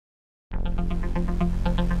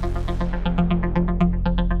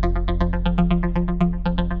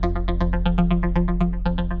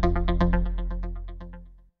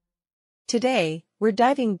Today, we're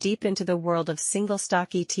diving deep into the world of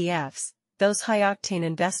single-stock ETFs, those high-octane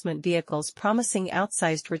investment vehicles promising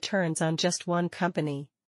outsized returns on just one company.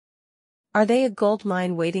 Are they a gold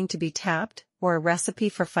mine waiting to be tapped, or a recipe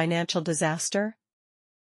for financial disaster?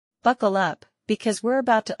 Buckle up, because we're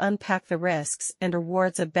about to unpack the risks and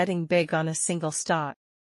rewards of betting big on a single stock.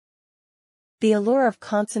 The allure of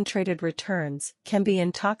concentrated returns can be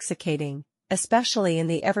intoxicating, especially in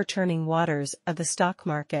the ever-turning waters of the stock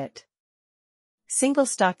market. Single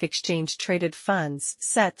stock exchange-traded funds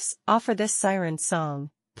 (SETFs) offer this siren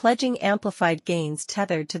song, pledging amplified gains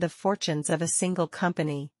tethered to the fortunes of a single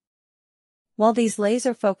company. While these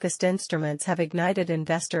laser-focused instruments have ignited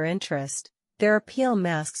investor interest, their appeal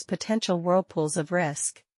masks potential whirlpools of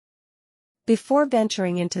risk. Before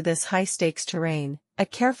venturing into this high-stakes terrain, a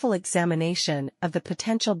careful examination of the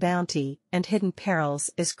potential bounty and hidden perils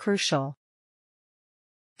is crucial.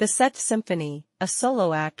 The SETF Symphony, a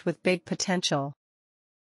solo act with big potential.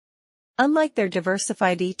 Unlike their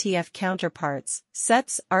diversified ETF counterparts,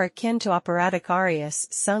 SETFs are akin to operatic arias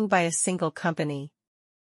sung by a single company.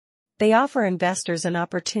 They offer investors an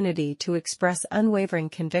opportunity to express unwavering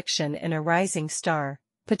conviction in a rising star,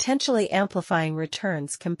 potentially amplifying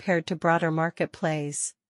returns compared to broader market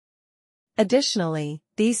plays. Additionally,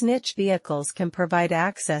 these niche vehicles can provide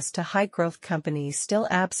access to high-growth companies still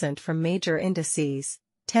absent from major indices,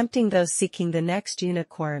 tempting those seeking the next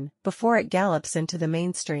unicorn before it gallops into the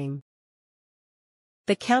mainstream.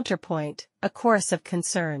 The counterpoint, a chorus of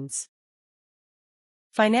concerns.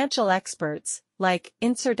 Financial experts, like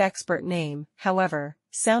insert expert name, however,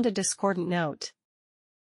 sound a discordant note.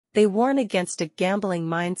 They warn against a gambling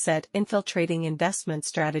mindset infiltrating investment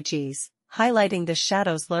strategies, highlighting the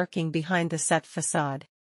shadows lurking behind the SETF facade.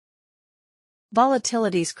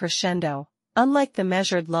 Volatility's crescendo. Unlike the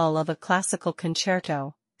measured lull of a classical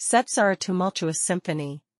concerto, SETFs are a tumultuous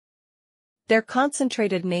symphony. Their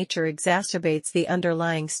concentrated nature exacerbates the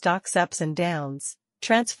underlying stock's ups and downs,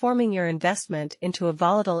 transforming your investment into a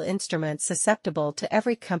volatile instrument susceptible to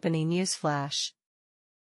every company newsflash.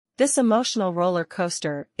 This emotional roller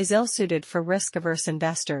coaster is ill-suited for risk-averse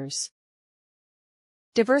investors.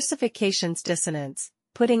 Diversification's dissonance.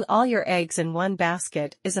 Putting all your eggs in one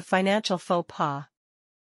basket is a financial faux pas.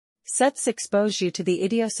 SETFs expose you to the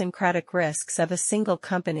idiosyncratic risks of a single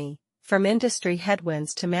company, from industry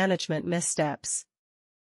headwinds to management missteps.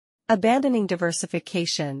 Abandoning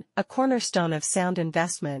diversification, a cornerstone of sound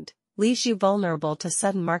investment, leaves you vulnerable to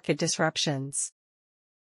sudden market disruptions.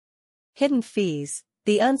 Hidden fees,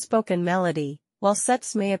 the unspoken melody. While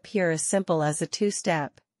SETFs may appear as simple as a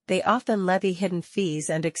two-step, they often levy hidden fees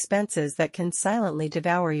and expenses that can silently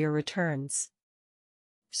devour your returns.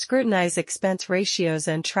 Scrutinize expense ratios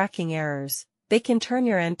and tracking errors. They can turn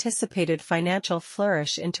your anticipated financial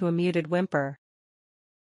flourish into a muted whimper.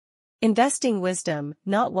 Investing wisdom,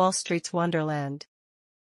 not Wall Street's wonderland.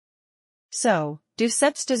 So, do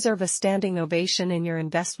SETFs deserve a standing ovation in your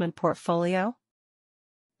investment portfolio?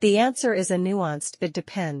 The answer is a nuanced "it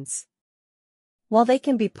depends." While they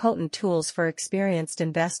can be potent tools for experienced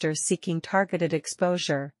investors seeking targeted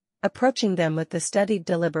exposure, approaching them with the studied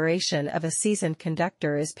deliberation of a seasoned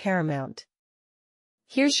conductor is paramount.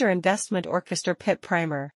 Here's your investment orchestra pit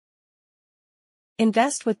primer.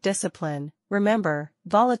 Invest with discipline. Remember,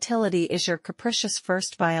 volatility is your capricious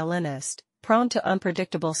first violinist, prone to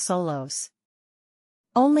unpredictable solos.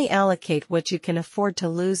 Only allocate what you can afford to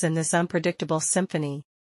lose in this unpredictable symphony.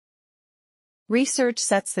 Research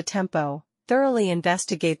sets the tempo. Thoroughly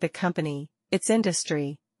investigate the company, its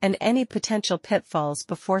industry, and any potential pitfalls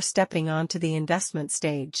before stepping onto the investment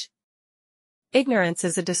stage. Ignorance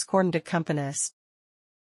is a discordant accompanist.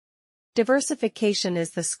 Diversification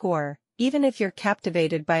is the score. Even if you're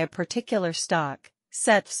captivated by a particular stock,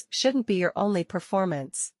 SETFs shouldn't be your only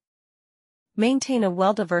performance. Maintain a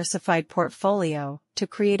well-diversified portfolio to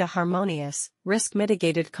create a harmonious,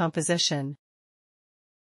 risk-mitigated composition.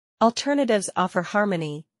 Alternatives offer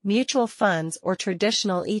harmony. Mutual funds or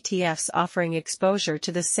traditional ETFs offering exposure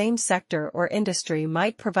to the same sector or industry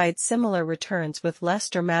might provide similar returns with less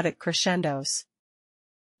dramatic crescendos.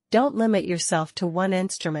 Don't limit yourself to one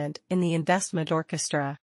instrument in the investment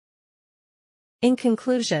orchestra. In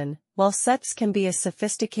conclusion, while SETFs can be a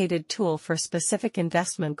sophisticated tool for specific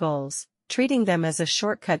investment goals, treating them as a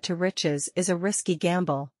shortcut to riches is a risky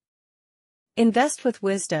gamble. Invest with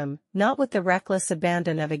wisdom, not with the reckless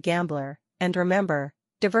abandon of a gambler, and remember,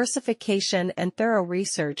 diversification and thorough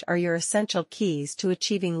research are your essential keys to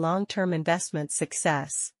achieving long-term investment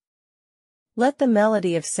success. Let the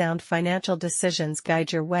melody of sound financial decisions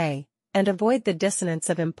guide your way, and avoid the dissonance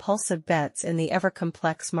of impulsive bets in the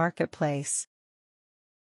ever-complex marketplace.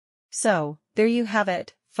 So, there you have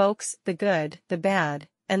it, folks, the good, the bad,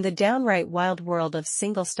 and the downright wild world of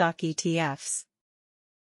single-stock ETFs.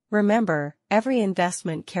 Remember, every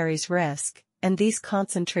investment carries risk, and these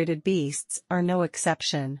concentrated beasts are no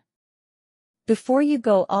exception. Before you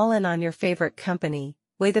go all in on your favorite company,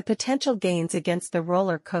 weigh the potential gains against the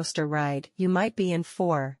roller coaster ride you might be in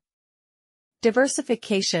for.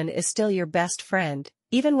 Diversification is still your best friend,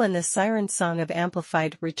 even when the siren song of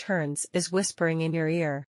amplified returns is whispering in your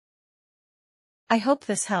ear. I hope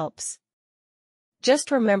this helps.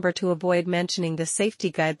 Just remember to avoid mentioning the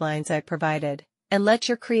safety guidelines I provided, and let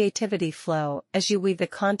your creativity flow as you weave the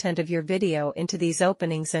content of your video into these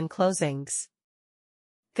openings and closings.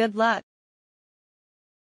 Good luck!